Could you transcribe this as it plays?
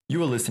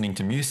You are listening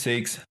to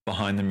Museek's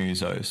Behind the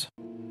Musos.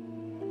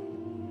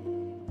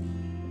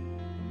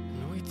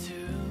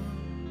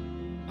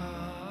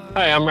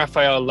 Hi, I'm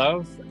Raphael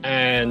Love,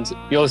 and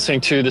you're listening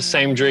to The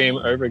Same Dream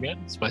Over Again.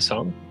 It's my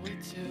song.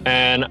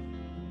 And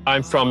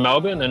I'm from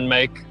Melbourne and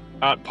make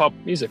art pop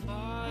music.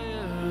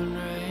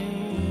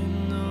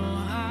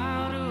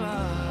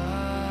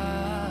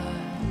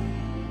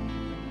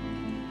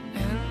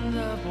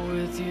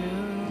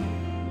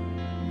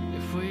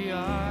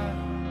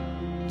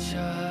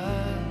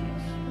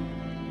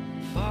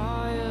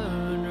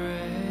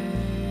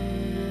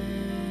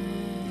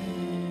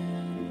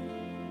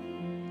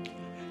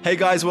 Hey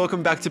guys,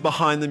 welcome back to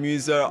Behind the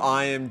Muso.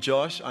 I am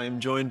Josh. I am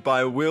joined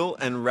by Will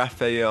and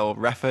Raphael.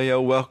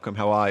 Raphael, welcome.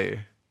 How are you?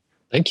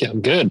 Thank you.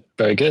 I'm good.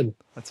 Very good.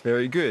 That's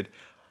very good.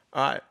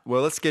 All right.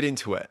 Well, let's get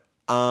into it.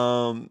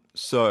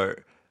 So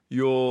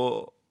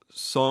your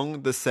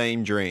song, The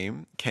Same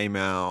Dream, came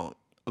out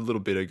a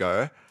little bit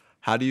ago.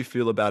 How do you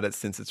feel about it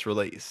since its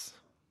release?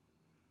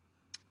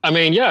 I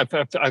mean, yeah,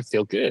 I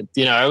feel good.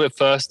 You know, at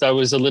first I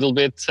was a little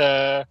bit, gee,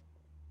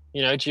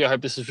 I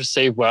hope this is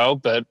received well,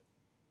 but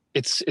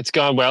it's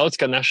gone well. It's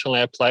got national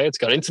airplay. It's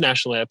got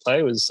international airplay.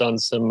 It was on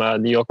some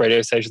New York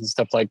radio stations and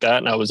stuff like that.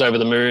 And I was over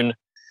the moon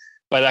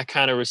by that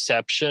kind of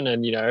reception.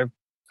 And, you know,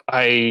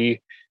 I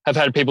have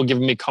had people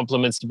giving me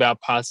compliments about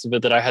parts of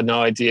it that I had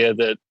no idea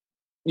that,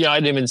 I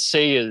didn't even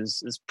see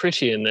as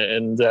pretty in it.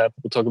 And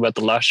people talk about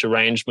the lush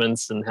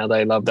arrangements and how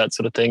they love that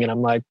sort of thing. And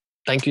I'm like,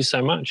 thank you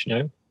so much,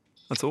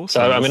 That's awesome.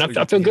 So, I mean,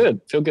 I feel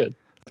good. Feel good.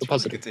 Feel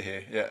positive. Good to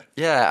hear. Yeah.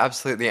 Yeah,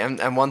 absolutely.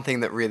 And one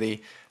thing that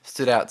really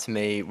stood out to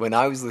me when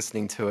I was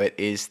listening to it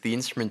is the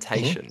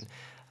instrumentation.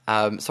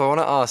 So I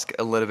want to ask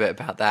a little bit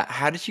about that.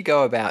 How did you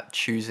go about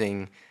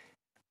choosing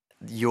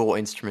your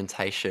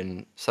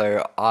instrumentation?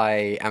 So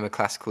I am a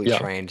classically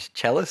trained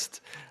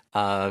cellist,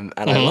 and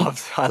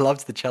I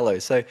loved the cello.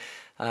 So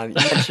you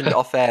mentioned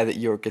off air that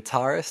you're a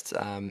guitarist,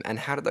 and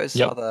how did those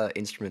other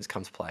instruments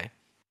come to play?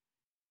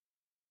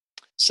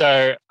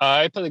 So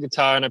I play the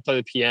guitar and I play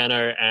the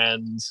piano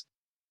and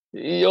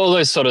all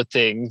those sort of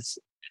things.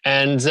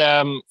 And,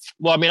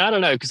 well, I mean, I don't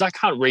know, because I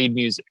can't read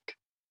music.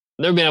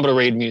 I've never been able to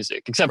read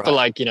music, except for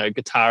like,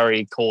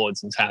 guitar-y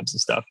chords and tabs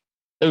and stuff.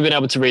 Never been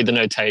able to read the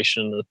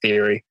notation and the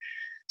theory.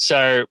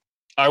 So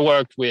I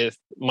worked with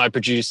my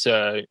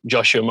producer,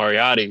 Joshua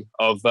Moriarty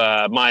of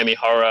Miami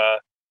Horror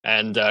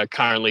and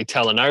currently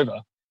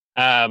Telenova.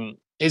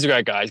 He's a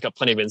great guy. He's got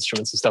plenty of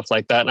instruments and stuff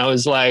like that. And I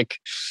was like,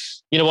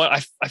 you know what?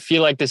 I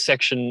feel like this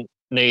section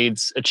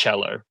needs a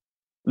cello,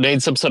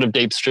 needs some sort of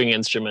deep string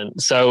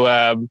instrument.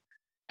 So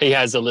he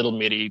has a little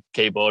MIDI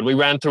keyboard. We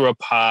ran through a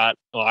part.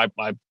 I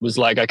was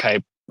like, okay,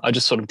 I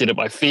just sort of did it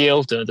by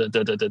feel,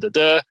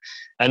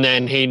 and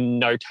then he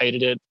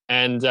notated it.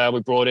 And we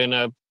brought in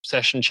a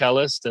session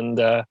cellist, and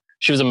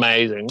she was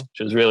amazing.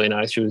 She was really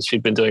nice.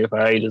 She'd been doing it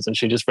for ages, and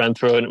she just ran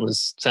through it, and it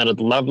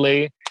sounded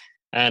lovely,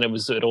 and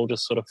it all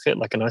just sort of fit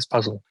like a nice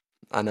puzzle.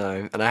 I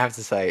know, and I have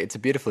to say, it's a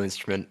beautiful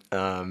instrument.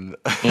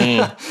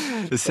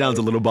 This sounds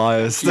a little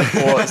biased.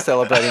 For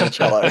celebrating the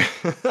cello.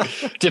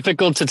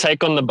 Difficult to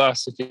take on the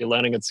bus if you're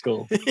learning at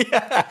school.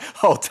 Yeah.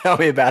 Oh, tell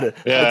me about it.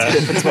 Yeah. I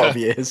did it for 12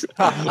 years.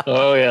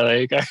 Oh, yeah, there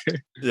you go.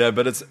 Yeah,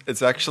 but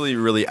it's actually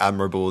really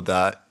admirable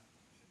that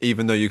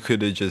even though you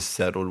could have just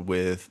settled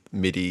with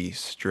MIDI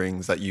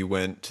strings, that you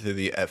went to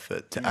the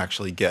effort to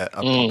actually get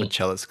a proper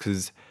cellist,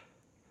 because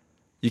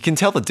you can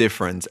tell the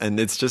difference, and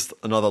it's just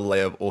another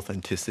layer of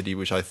authenticity,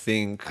 which I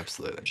think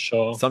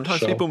sometimes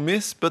people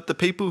miss, but the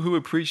people who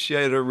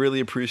appreciate it really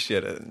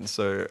appreciate it. And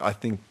so I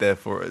think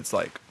therefore it's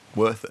like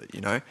worth it,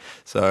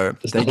 So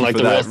thank you for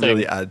that.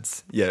 Really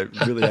adds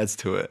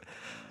to it.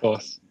 Of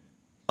course.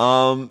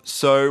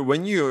 So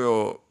when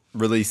you're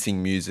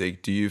releasing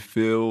music, do you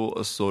feel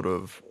a sort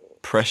of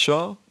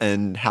pressure,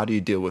 and how do you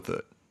deal with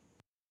it?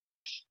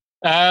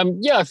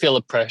 I feel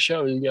the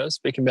pressure.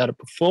 Speaking about it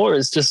before,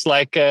 it's just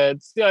like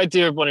it's the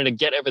idea of wanting to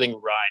get everything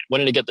right,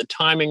 wanting to get the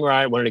timing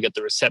right, wanting to get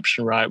the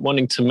reception right,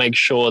 wanting to make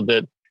sure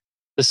that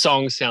the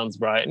song sounds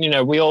right. And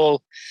you're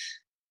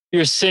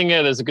a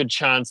singer. There's a good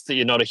chance that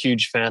you're not a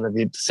huge fan of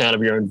the sound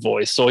of your own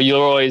voice, or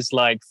you're always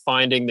like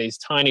finding these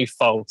tiny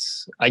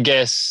faults. I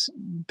guess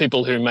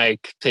people who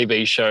make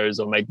TV shows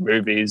or make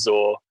movies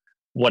or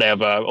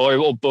whatever,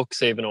 or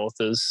books, even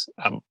authors.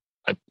 I'm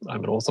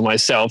an author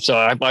myself, so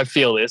I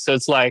feel this. So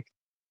it's like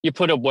you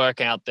put a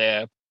work out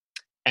there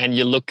and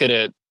you look at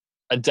it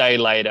a day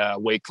later, a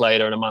week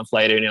later, and a month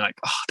later, and you're like,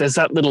 oh, there's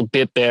that little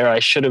bit there. I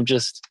should have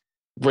just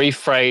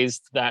rephrased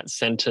that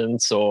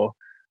sentence, or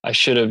I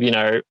should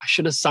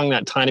have sung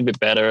that tiny bit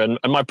better. And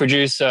my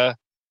producer,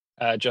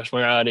 Josh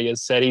Moriarty,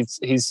 has said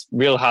he's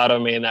real hard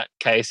on me in that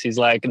case. He's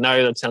like,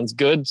 no, that sounds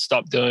good.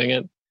 Stop doing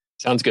it.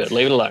 Sounds good.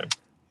 Leave it alone.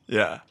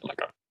 Yeah. I'm like,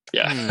 oh,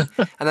 yeah.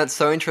 And that's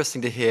so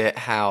interesting to hear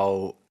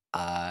how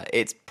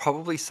it's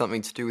probably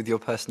something to do with your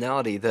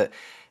personality, that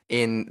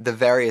in the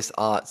various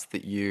arts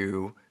that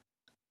you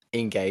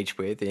engage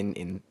with,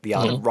 in the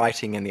art of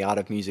writing and the art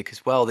of music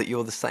as well, that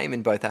you're the same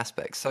in both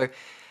aspects. So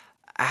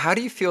how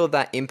do you feel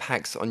that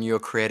impacts on your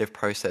creative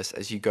process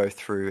as you go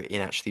through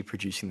in actually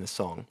producing the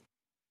song?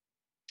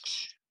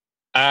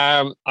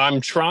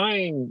 I'm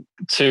trying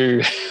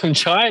to I'm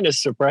trying to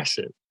suppress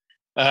it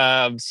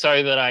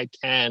so that I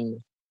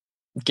can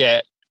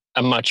get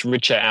a much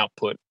richer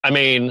output. I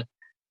mean,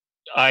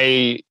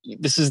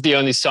 this is the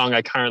only song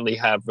I currently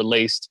have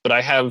released, but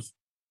I have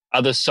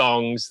other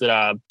songs that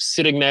are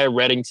sitting there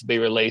ready to be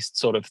released,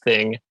 sort of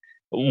thing.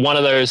 One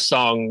of those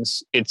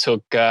songs, it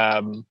took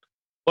about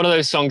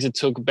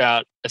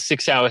a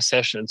 6-hour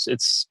session.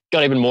 It's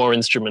got even more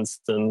instruments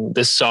than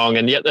this song,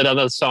 and yet that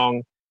other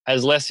song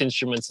has less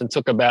instruments and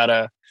took I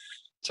don't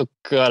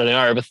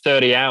know, over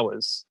 30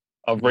 hours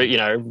of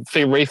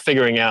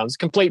refiguring out. It's a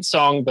complete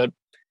song, but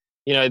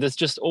there's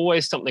just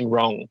always something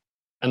wrong.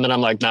 And then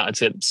I'm like, nah,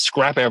 it's it.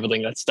 Scrap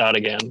everything. Let's start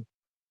again.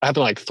 It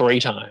happened like 3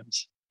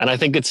 times. And I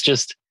think it's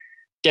just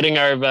getting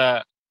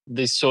over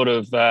this sort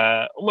of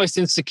almost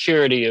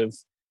insecurity of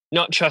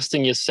not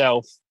trusting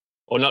yourself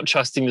or not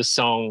trusting the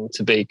song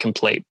to be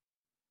complete.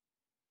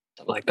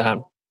 Something like that.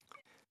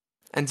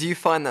 And do you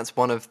find that's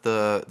one of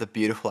the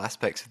beautiful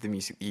aspects of the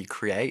music that you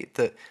create,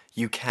 that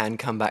you can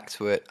come back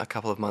to it a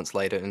couple of months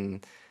later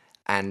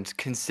and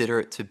consider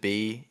it to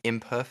be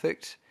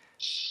imperfect?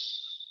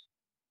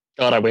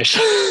 God, I wish.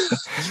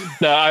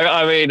 No,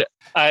 I mean,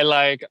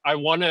 I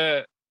want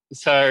to.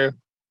 So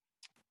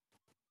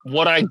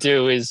what I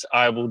do is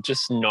I will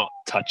just not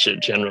touch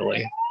it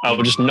generally. I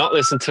will just not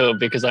listen to it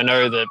because I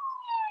know that,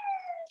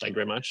 thank you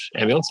very much,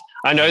 ambulance.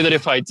 I know that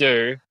if I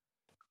do,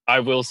 I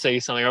will see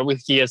something, I will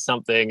hear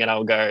something and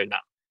I'll go, no.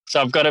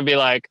 So I've got to be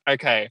like,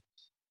 okay,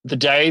 the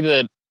day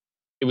that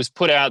it was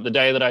put out, the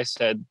day that I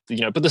said,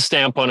 put the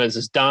stamp on it, this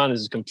is done,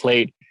 this is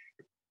complete.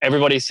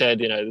 Everybody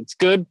said, it's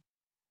good,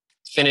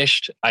 it's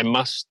finished. I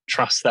must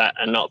trust that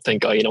and not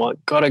think, oh, you know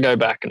what, got to go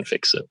back and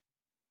fix it.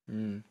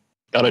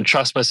 Got to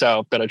trust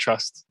myself, got to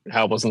trust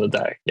how it was on the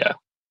day. Yeah.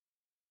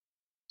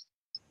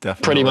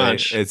 Definitely. Pretty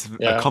much. It's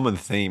a common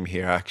theme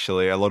here,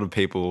 actually. A lot of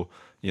people,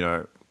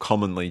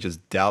 commonly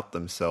just doubt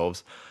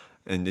themselves.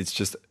 And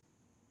it's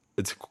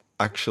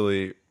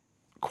actually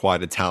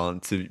quite a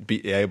talent to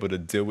be able to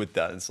deal with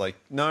that. It's like,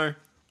 no,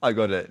 I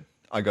got it.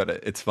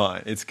 It's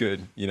fine. It's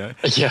good, Yeah,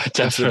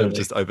 definitely. Instead of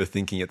just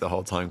overthinking it the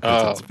whole time,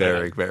 because it's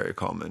very, very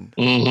common.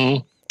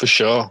 Mm-hmm, for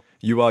sure.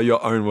 You are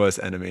your own worst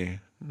enemy.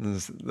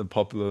 This is the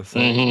popular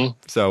saying. Mm-hmm.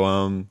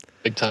 So,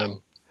 big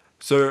time.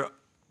 So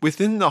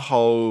within the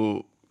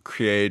whole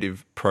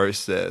creative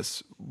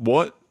process,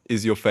 what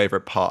is your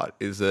favorite part?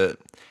 Is it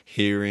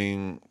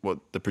hearing what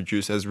the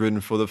producer has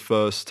written for the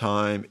first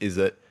time? Is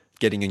it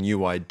getting a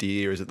new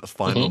idea? Is it the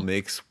final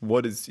mix?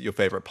 What is your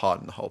favorite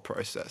part in the whole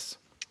process?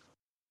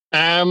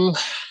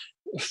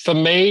 For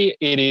me,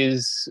 it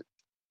is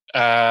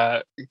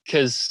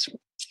because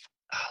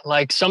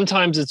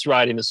sometimes it's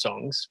writing the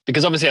songs,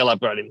 because obviously I love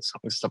writing the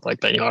songs, stuff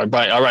like that.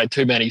 I write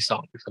too many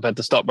songs. I've had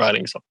to stop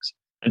writing songs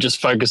and just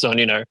focus on,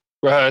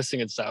 rehearsing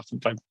and stuff.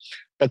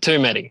 But too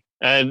many.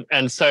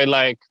 And so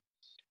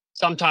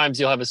sometimes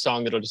you'll have a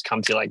song that'll just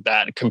come to you like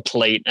that,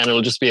 complete, and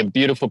it'll just be a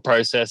beautiful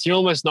process. You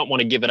almost not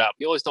want to give it up.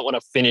 You always not want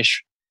to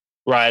finish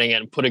writing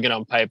it and putting it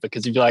on paper,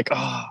 because you'd be like,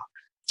 oh,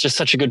 it's just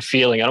such a good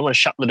feeling. I don't want to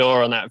shut the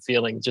door on that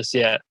feeling just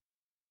yet.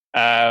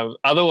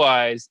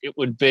 Otherwise, it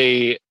would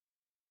be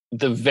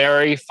the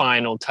very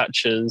final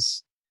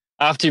touches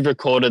after you've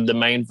recorded the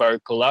main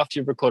vocal, after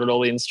you've recorded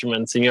all the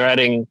instruments, and you're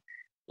adding,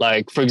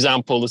 for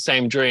example, The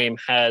Same Dream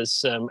has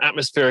some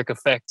atmospheric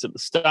effects at the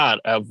start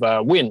of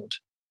wind.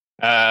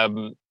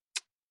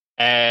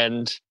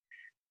 And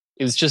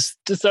it's just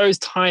those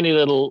tiny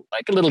little,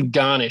 like a little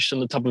garnish on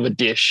the top of a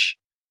dish.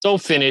 It's all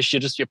finished.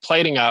 You're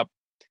plating up,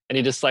 and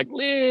you're just like a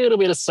little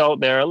bit of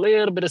salt there, a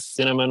little bit of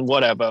cinnamon,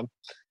 whatever.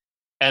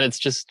 And it's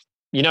just,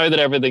 that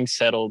everything's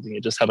settled and you're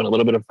just having a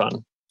little bit of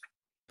fun.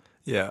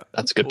 Yeah.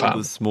 That's a good part. All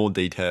the small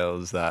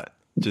details that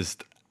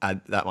just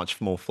add that much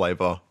more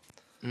flavor.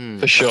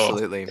 For sure.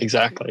 Absolutely.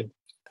 Exactly.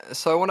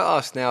 So I want to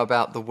ask now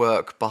about the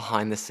work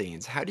behind the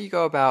scenes. How do you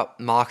go about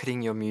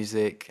marketing your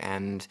music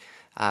and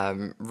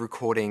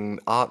recording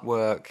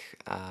artwork?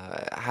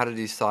 How to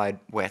decide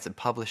where to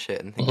publish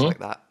it and things like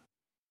that?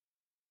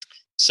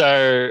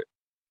 So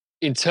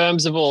in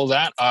terms of all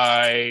that,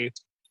 I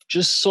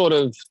just sort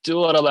of do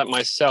a lot of that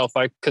myself.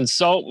 I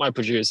consult my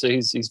producer.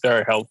 He's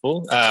very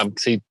helpful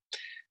because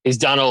he's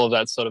done all of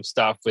that sort of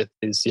stuff with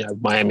his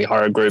Miami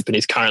Horror Group, and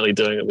he's currently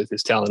doing it with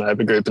his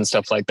Talent Group and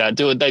stuff like that.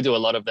 They do a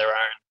lot of their own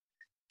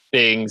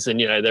things, and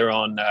they're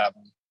on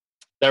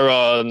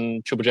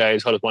Triple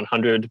J's Hottest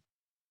 100.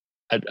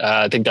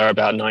 I think they're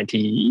about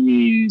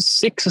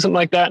 96 or something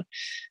like that.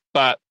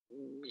 But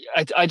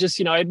I just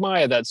I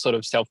admire that sort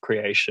of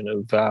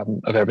self-creation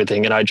of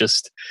everything, and I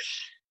just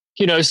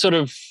sort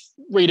of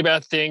read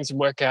about things and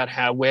work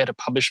out where to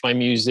publish my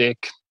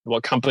music,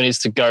 what companies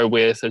to go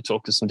with, or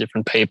talk to some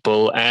different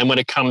people. And when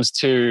it comes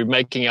to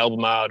making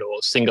album art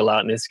or single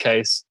art in this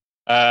case,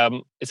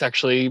 it's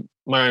actually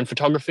my own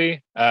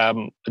photography. I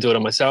do it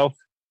on myself.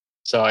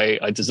 So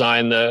I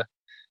design the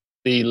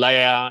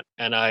layout,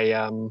 and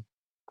I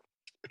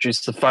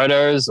produce the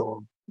photos,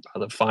 or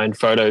other find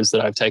photos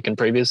that I've taken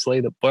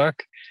previously that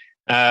work.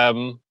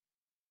 And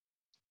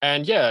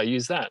I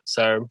use that.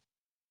 So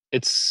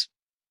it's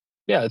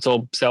yeah, it's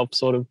all self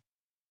sort of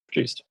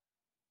produced.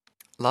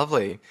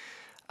 Lovely.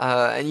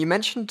 And you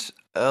mentioned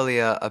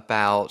earlier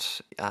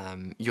about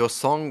your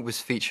song was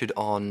featured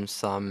on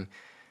some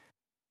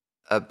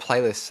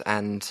playlists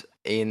and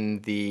in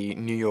the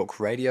New York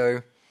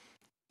radio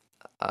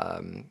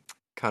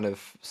kind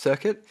of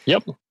circuit.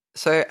 Yep.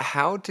 So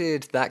how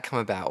did that come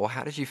about, or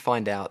how did you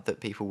find out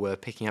that people were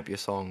picking up your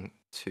song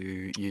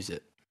to use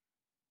it?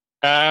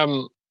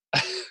 Funny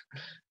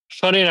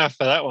enough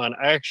for that one,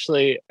 I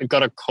actually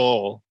got a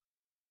call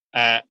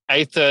at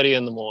 8:30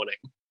 in the morning,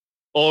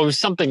 or it was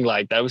something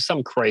like that. It was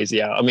some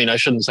crazy hour. I mean, I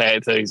shouldn't say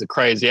 8:30 is a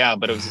crazy hour,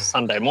 but it was a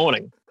Sunday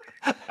morning.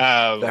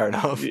 Fair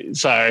enough.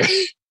 So,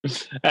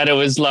 and it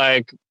was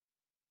like,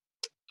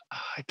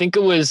 I think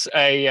it was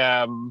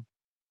a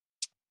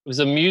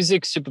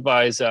music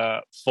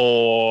supervisor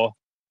for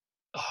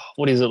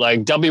what is it,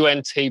 like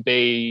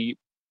WNTB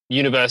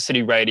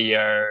University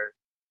Radio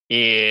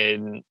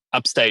in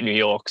upstate New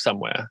York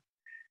somewhere,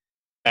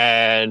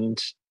 and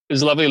it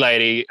was a lovely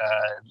lady,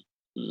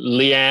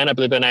 Leanne, I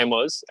believe her name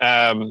was,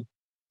 and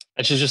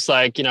she's just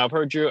like, you know, I've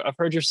heard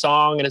your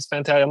song and it's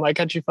fantastic. I'm like,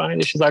 how'd you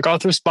find it? She's like, oh,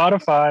 through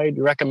Spotify,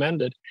 you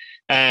recommended,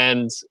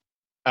 and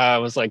I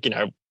was like, you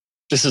know,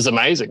 this is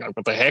amazing. Like,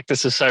 what the heck?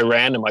 This is so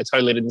random. I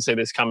totally didn't see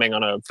this coming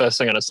on a first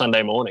thing on a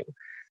Sunday morning.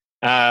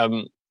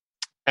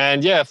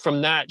 And yeah,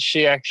 from that,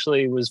 she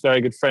actually was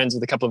very good friends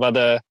with a couple of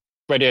other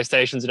radio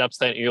stations in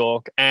upstate New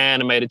York,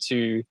 and I made it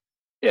to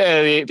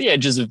the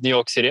edges of New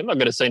York City. I'm not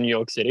going to say New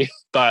York City,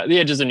 but the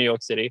edges of New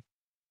York City.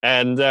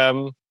 And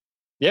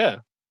yeah,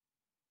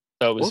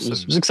 so it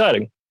was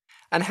exciting.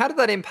 And how did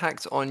that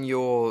impact on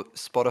your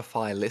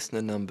Spotify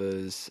listener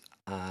numbers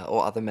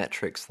or other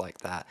metrics like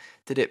that?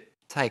 Did it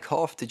take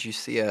off? Did you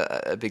see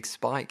a big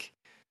spike?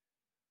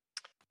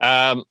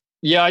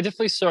 Yeah, I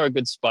definitely saw a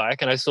good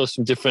spike, and I saw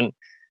some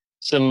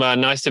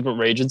nice different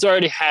regions. I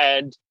already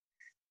had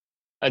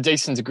a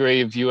decent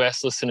degree of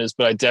US listeners,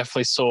 but I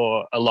definitely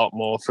saw a lot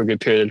more for a good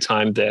period of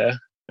time there.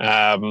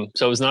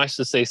 So it was nice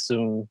to see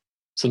some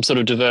sort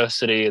of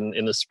diversity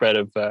in the spread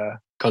of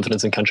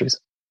continents and countries.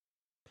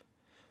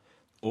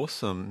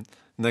 Awesome.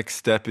 Next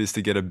step is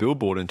to get a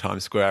billboard in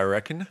Times Square, I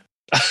reckon.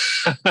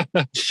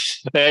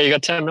 Yeah, you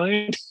got 10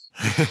 million.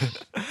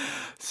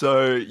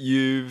 So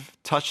you've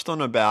touched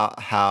on about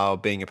how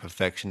being a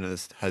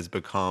perfectionist has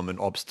become an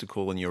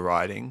obstacle in your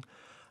writing.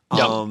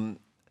 Yep.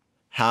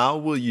 How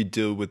will you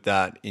deal with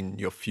that in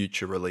your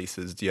future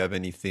releases? Do you have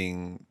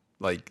anything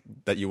like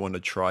that you want to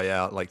try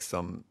out, like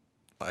some,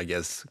 I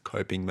guess,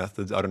 coping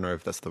methods? I don't know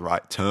if that's the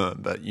right term,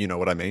 but you know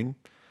what I mean?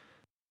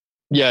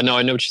 Yeah, no,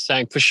 I know what you're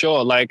saying for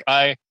sure. Like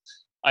I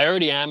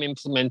already am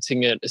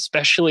implementing it,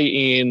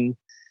 especially in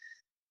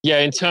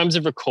terms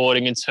of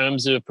recording, in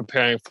terms of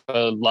preparing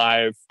for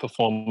live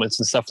performance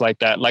and stuff like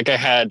that. Like I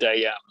had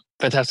a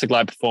fantastic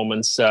live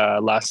performance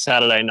last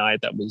Saturday night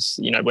that was,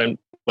 you know, went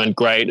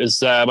great. It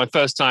was my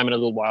first time in a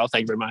little while.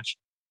 Thank you very much.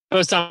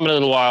 First time in a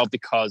little while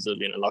because of,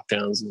 you know,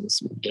 lockdowns and,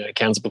 you know,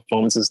 cancer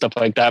performance and stuff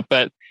like that.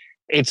 But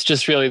it's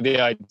just really the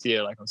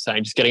idea, like I was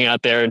saying, just getting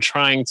out there and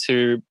trying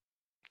to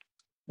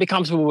be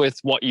comfortable with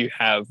what you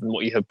have and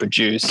what you have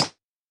produced,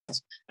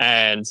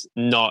 and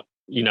not,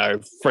 you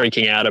know,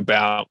 freaking out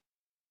about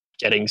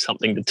getting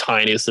something the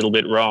tiniest little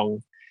bit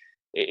wrong.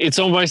 It's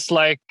almost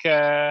like,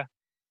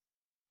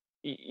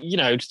 you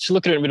know, to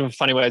look at it in a bit of a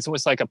funny way, it's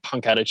almost like a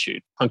punk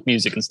attitude, punk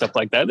music and stuff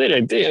like that.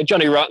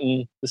 Johnny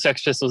Rotten, the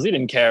Sex Pistols, he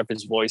didn't care if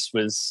his voice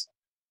was,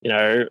 you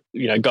know,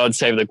 God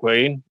Save the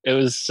Queen. It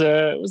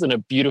wasn't a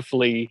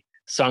beautifully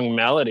sung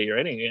melody or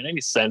anything in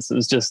any sense. It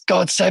was just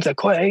God Save the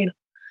Queen.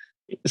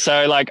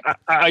 So like,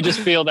 I just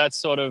feel that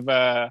sort of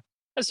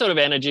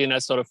energy and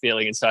that sort of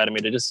feeling inside of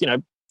me to just, you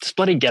know, just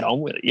bloody get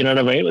on with it. You know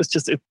what I mean? Let's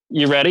just,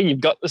 you're ready,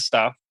 you've got the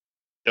stuff,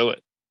 do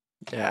it.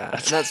 Yeah,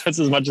 that's as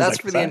much as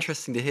that's really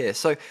interesting to hear.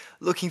 So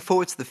looking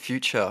forward to the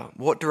future,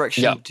 what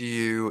direction do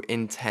you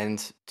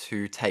intend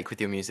to take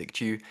with your music?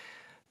 Do you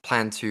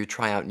plan to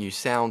try out new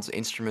sounds,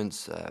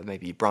 instruments,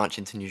 maybe branch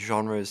into new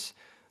genres,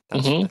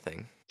 that sort of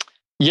thing?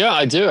 Yeah,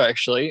 I do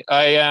actually.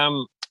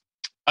 I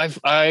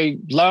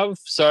love,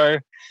 so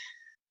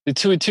the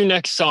two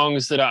next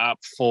songs that are up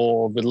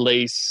for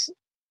release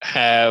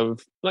have,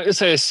 like I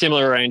say, a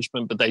similar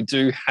arrangement, but they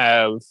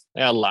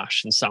are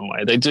lush in some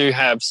way. They do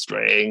have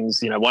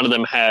strings. You know, one of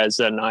them has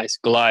a nice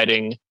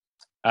gliding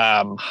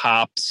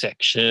harp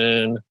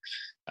section,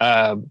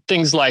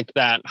 things like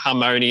that,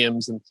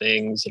 harmoniums and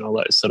things, and all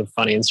those sort of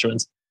funny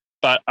instruments.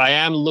 But I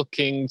am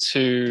looking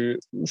to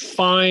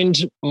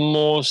find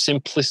more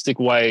simplistic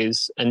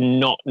ways and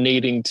not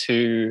needing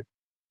to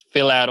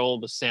fill out all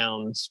the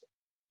sounds,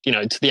 you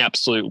know, to the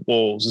absolute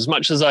walls. As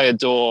much as I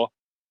adore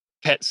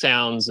Pet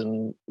Sounds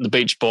and the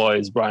Beach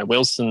Boys, Brian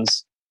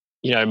Wilson's,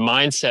 you know,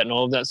 mindset and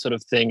all of that sort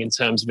of thing in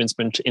terms of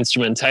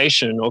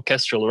instrumentation,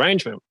 orchestral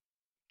arrangement,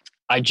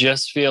 I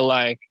just feel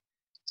like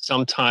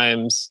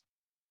sometimes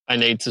I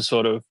need to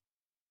sort of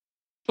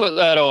put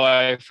that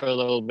away for a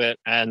little bit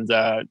and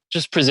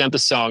just present the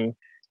song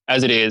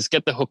as it is,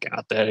 get the hook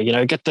out there, you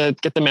know, get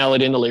the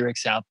melody and the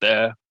lyrics out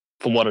there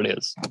for what it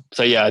is.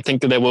 So yeah, I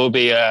think that there will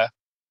be a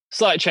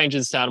slight change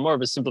in sound, more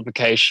of a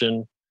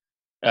simplification.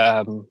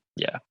 Yeah.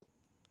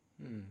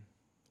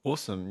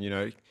 Awesome.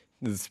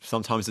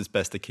 Sometimes it's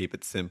best to keep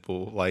it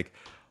simple. Like,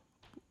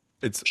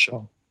 it's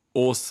Sure.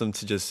 awesome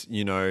to just,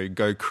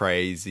 go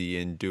crazy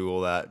and do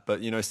all that.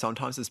 But,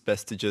 sometimes it's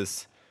best to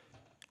just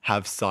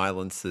have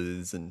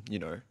silences and,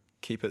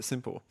 keep it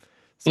simple.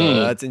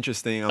 So that's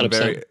interesting.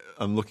 100%.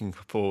 I'm looking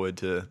forward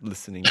to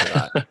listening to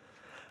that.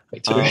 Me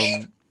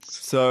too.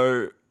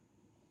 So,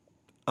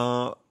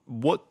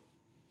 what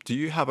do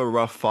you have a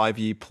rough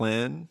 5-year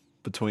plan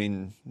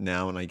between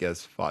now and I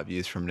guess 5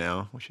 years from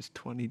now, which is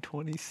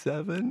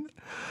 2027?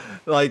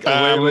 Like,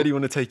 where do you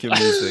want to take your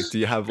music? Do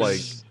you have like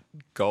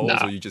goals, No.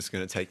 or are you just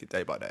going to take it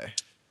day by day?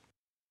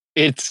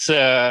 It's,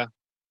 I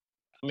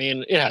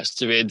mean, it has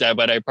to be a day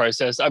by day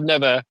process. I've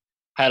never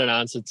had an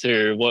answer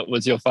to what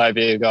was your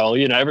 5-year goal.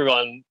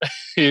 Everyone's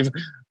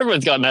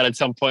gotten that at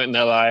some point in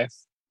their life.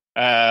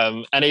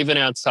 And even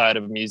outside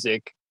of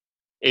music,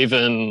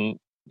 even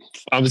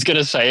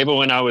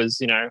when I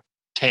was,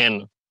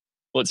 10,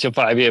 what's your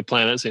 5-year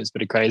plan? That seems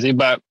pretty crazy.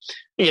 But,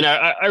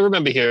 I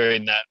remember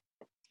hearing that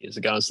years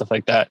ago and stuff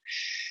like that.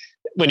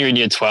 When you're in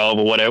year 12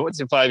 or whatever, what's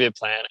your 5-year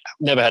plan? I've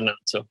never had an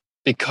answer,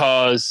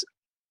 because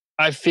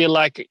I feel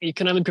like you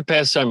can only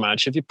prepare so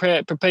much. If you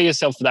prepare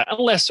yourself for that,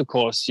 unless, of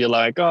course, you're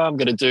like, oh, I'm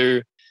going to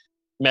do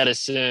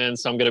medicine,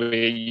 so I'm going to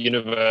be at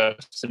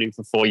university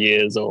for 4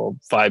 years or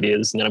 5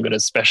 years, and then I'm going to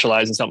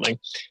specialize in something.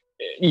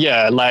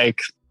 Yeah, like,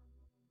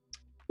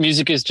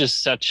 music is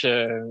just it's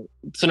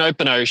an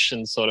open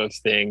ocean sort of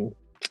thing.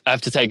 I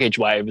have to take each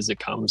wave as it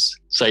comes.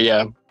 So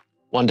yeah,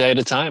 one day at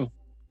a time.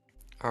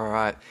 All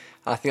right.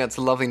 I think that's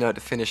a lovely note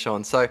to finish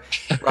on. So,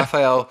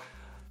 Raphael,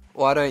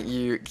 why don't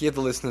you give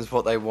the listeners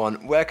what they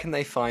want? Where can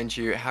they find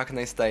you? How can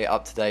they stay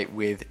up to date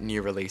with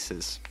new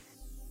releases?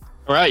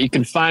 All right, you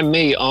can find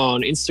me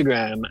on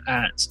Instagram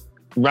at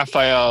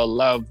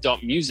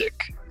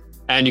raphaellove.music.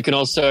 And you can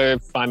also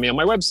find me on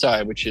my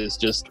website, which is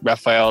just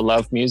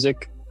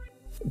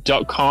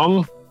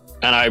raphaellovemusic.com.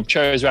 And I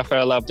chose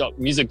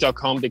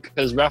raphaellove.music.com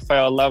because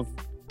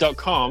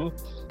raphaellove.com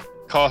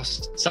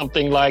costs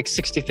something like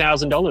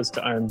 $60,000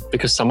 to own,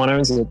 because someone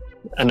owns it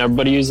and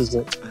nobody uses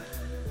it.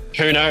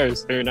 Who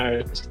knows? And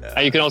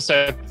you can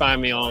also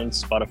find me on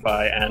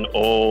Spotify and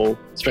all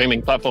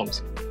streaming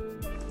platforms.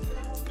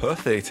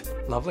 Perfect.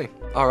 Lovely.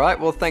 All right.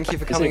 Well, thank you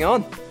for coming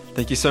on.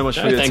 Thank you so much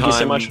for your time. Thank you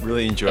so much.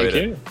 Really enjoyed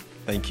it.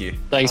 Thank you.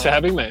 Thanks for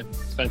having me.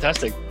 It's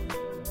fantastic.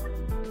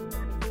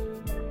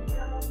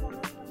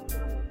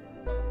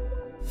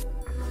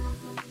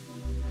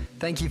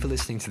 Thank you for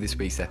listening to this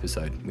week's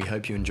episode. We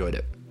hope you enjoyed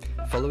it.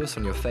 Follow us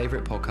on your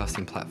favourite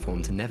podcasting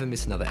platform to never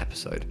miss another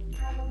episode.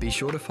 Be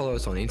sure to follow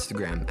us on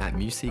Instagram at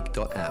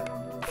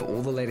music.app for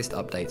all the latest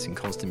updates and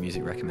constant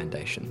music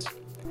recommendations.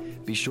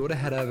 Be sure to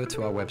head over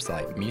to our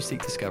website,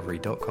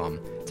 musicdiscovery.com,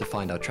 to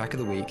find our track of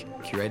the week,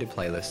 curated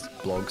playlist,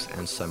 blogs,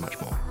 and so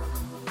much more.